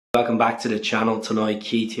Welcome back to the channel tonight.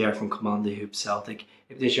 Keith here from Command the Hoop Celtic.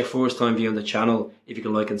 If this is your first time viewing the channel, if you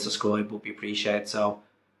can like and subscribe would be appreciated. So,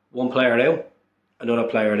 one player out, another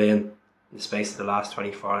player in the space of the last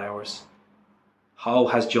 24 hours. Ho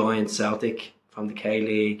has joined Celtic from the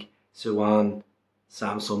K-League. Suwon,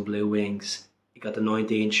 Samsung Blue Wings. He got the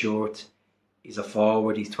 19 shirt. He's a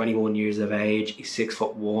forward. He's 21 years of age. He's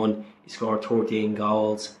 6'1". He scored 13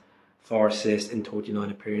 goals, 4 assists in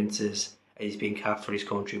 39 appearances. He's been capped for his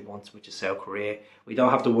country once, which is South Korea. We don't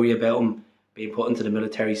have to worry about him being put into the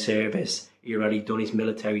military service. He already done his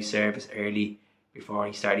military service early before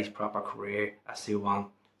he started his proper career at Suwon.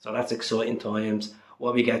 So that's exciting times.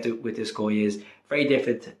 What we get with this guy is very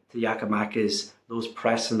different to Giakoumakis. Loves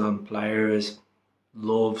pressing on players,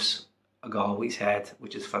 loves a goal with his head,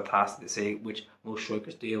 which is fantastic to see, which most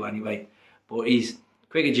strikers do anyway. But he's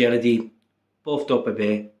quick agility, buffed up a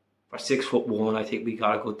bit. For 6'1", I think we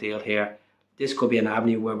got a good deal here. This could be an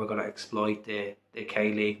avenue where we're going to exploit the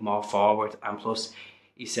K-League more forward. And plus,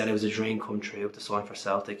 he said it was a dream come true to sign for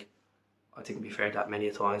Celtic. I think we've heard that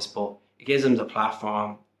many times. But it gives him the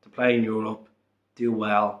platform to play in Europe, do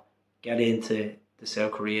well, get into the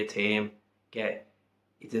South Korea team, get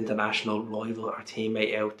his international rival or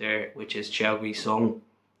teammate out there, which is Cheolgi Sung,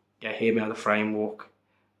 get him out of the framework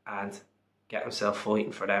and get himself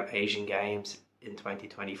fighting for them Asian Games in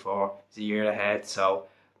 2024. It's a year ahead, so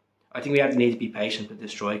I think we have to need to be patient with the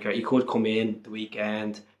striker. He could come in the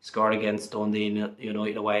weekend, score against Dundee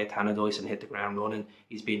United away at Tannadice and hit the ground running.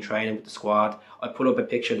 He's been training with the squad. I put up a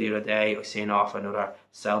picture the other day I seen off another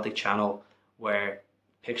Celtic channel where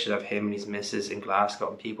pictures of him and his missus in Glasgow,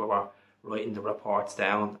 and people were writing the reports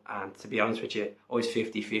down, and to be honest with you, I was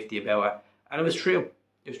 50-50 about it, and it was true.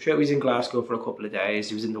 It was true. He was in Glasgow for a couple of days.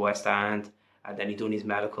 He was in the West End, and then he done his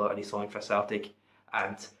medical and he signed for Celtic.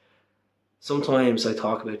 And sometimes I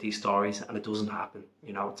talk about these stories and it doesn't happen.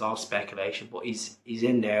 You know, it's all speculation. But he's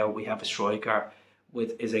in now. We have a striker.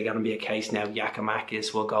 Is there going to be a case now?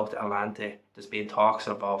 Giakoumakis will go to Atlanta. There's been talks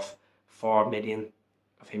of 4 million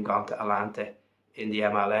of him going to Atlanta in the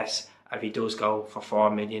MLS. And if he does go for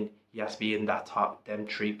 4 million, he has to be in that top, them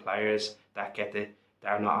 3 players that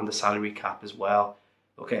they're not on the salary cap as well.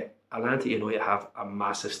 Okay, Atlanta United have a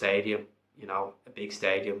massive stadium. You know, a big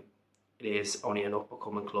stadium. It is only an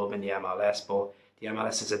up-and-coming club in the MLS, but the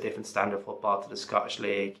MLS is a different standard of football to the Scottish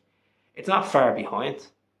League. It's not far behind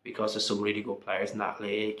because there's some really good players in that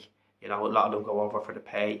league. You know, a lot of them go over for the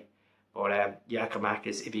pay. But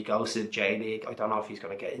Giakoumakis, if he goes to the J League, I don't know if he's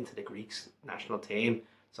going to get into the Greek national team.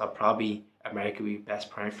 So probably America would be best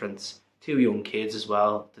preference. 2 young kids as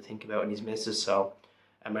well to think about in his misses. So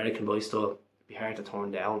American lifestyle be hard to turn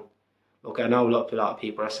down. Look, I know a lot of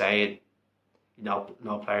people are saying, you know,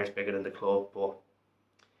 no player's bigger than the club, but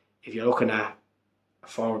if you're looking at a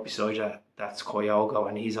forward beside you, that's Hyeon-Gyu,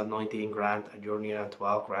 and he's on 19 grand and you're only on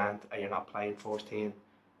 12 grand and you're not playing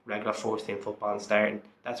regular first team football and starting,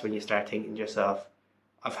 that's when you start thinking to yourself,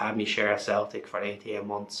 I've had me share of Celtic for 18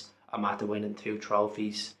 months, I'm after winning 2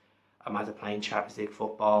 trophies, I'm after playing Champions League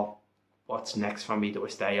football, what's next for me? Do I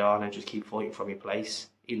stay on and just keep fighting for my place,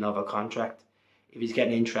 even though I have a contract? If he's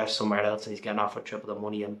getting interest somewhere else and he's getting offered triple the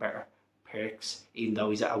money and better perks, even though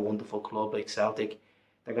he's at a wonderful club like Celtic,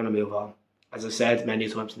 they're going to move on. As I said many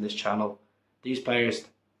times in this channel, these players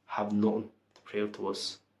have nothing to prove to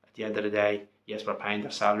us. At the end of the day, yes, we're paying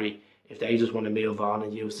their salary. If they just want to move on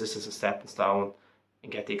and use this as a stepping stone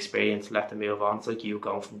and get the experience, let them move on. It's like you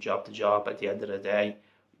going from job to job at the end of the day.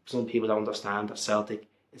 Some people don't understand that Celtic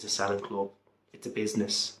is a selling club. It's a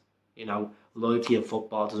business. You know, loyalty in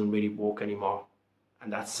football doesn't really work anymore.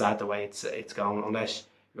 And that's sad the way it's going, unless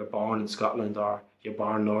you're born in Scotland or you're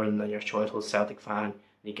born in Ireland and you're a childhood Celtic fan and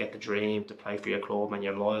you get the dream to play for your club and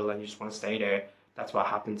you're loyal and you just want to stay there. That's what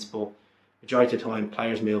happens. But majority of the time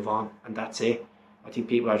players move on and that's it. I think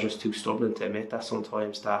people are just too stubborn to admit that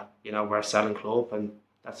sometimes, that, you know, we're a selling club and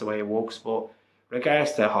that's the way it works. But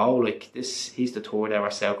regards to how, like, he's the third ever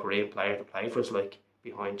South Korean player to play for us, like,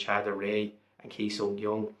 behind Chad Ray and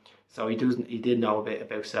Hyeon-Gyu. So he did know a bit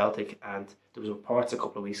about Celtic, and there was reports a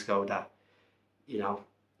couple of weeks ago that, you know,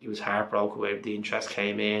 he was heartbroken where the interest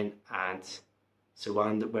came in and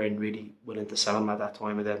Suwon weren't really willing to sell him at that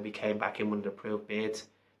time, and then we came back in with an approved bid.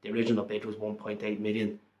 The original bid was 1.8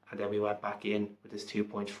 million and then we went back in with this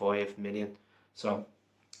 2.5 million. So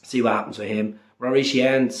see what happens with him. Rory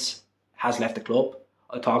Jenz has left the club.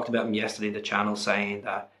 I talked about him yesterday in the channel saying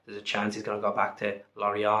that there's a chance he's going to go back to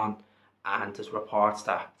Lorient, and there's reports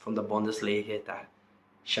that from the Bundesliga that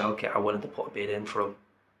Schalke are willing to put a bid in for him.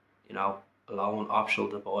 You know, loan, optional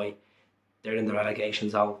to buy. They're in the relegation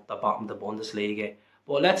zone, the bottom of the Bundesliga.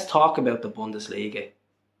 But let's talk about the Bundesliga.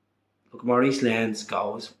 look, Maurice Lane's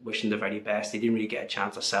goals, wishing the very best. He didn't really get a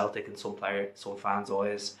chance at Celtic in some fans'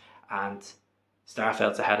 eyes, and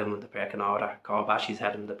Starfelt's ahead of him in the pecking order. Korbashi's ahead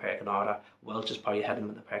of him in the pecking order. Welch is probably ahead of him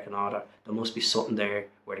in the pecking order. There must be something there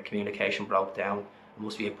where the communication broke down. There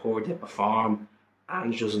must be a poor dip of form.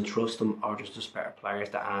 Ange doesn't trust them, or there's just better players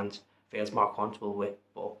that Ange feels more comfortable with.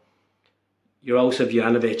 But you're also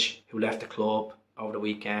Juranovic, who left the club over the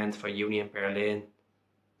weekend for Union Berlin.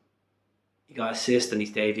 He got assist in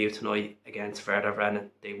his debut tonight against Werder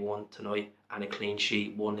Bremen. They won tonight, and a clean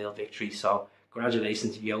sheet, 1-0 victory. So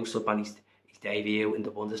congratulations to Josip on his debut in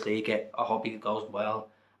the Bundesliga. I hope he goes well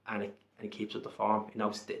and he keeps up the form. You know,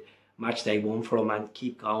 it's the match day 1 for him, and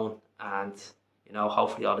keep going. And you know,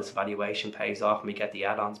 hopefully all this evaluation pays off and we get the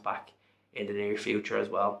add-ons back in the near future as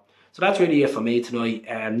well. So that's really it for me tonight.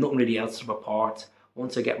 Nothing really else to report.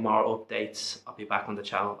 Once I get more updates, I'll be back on the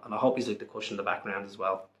channel, and I hope you like the cushion in the background as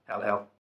well. Hell.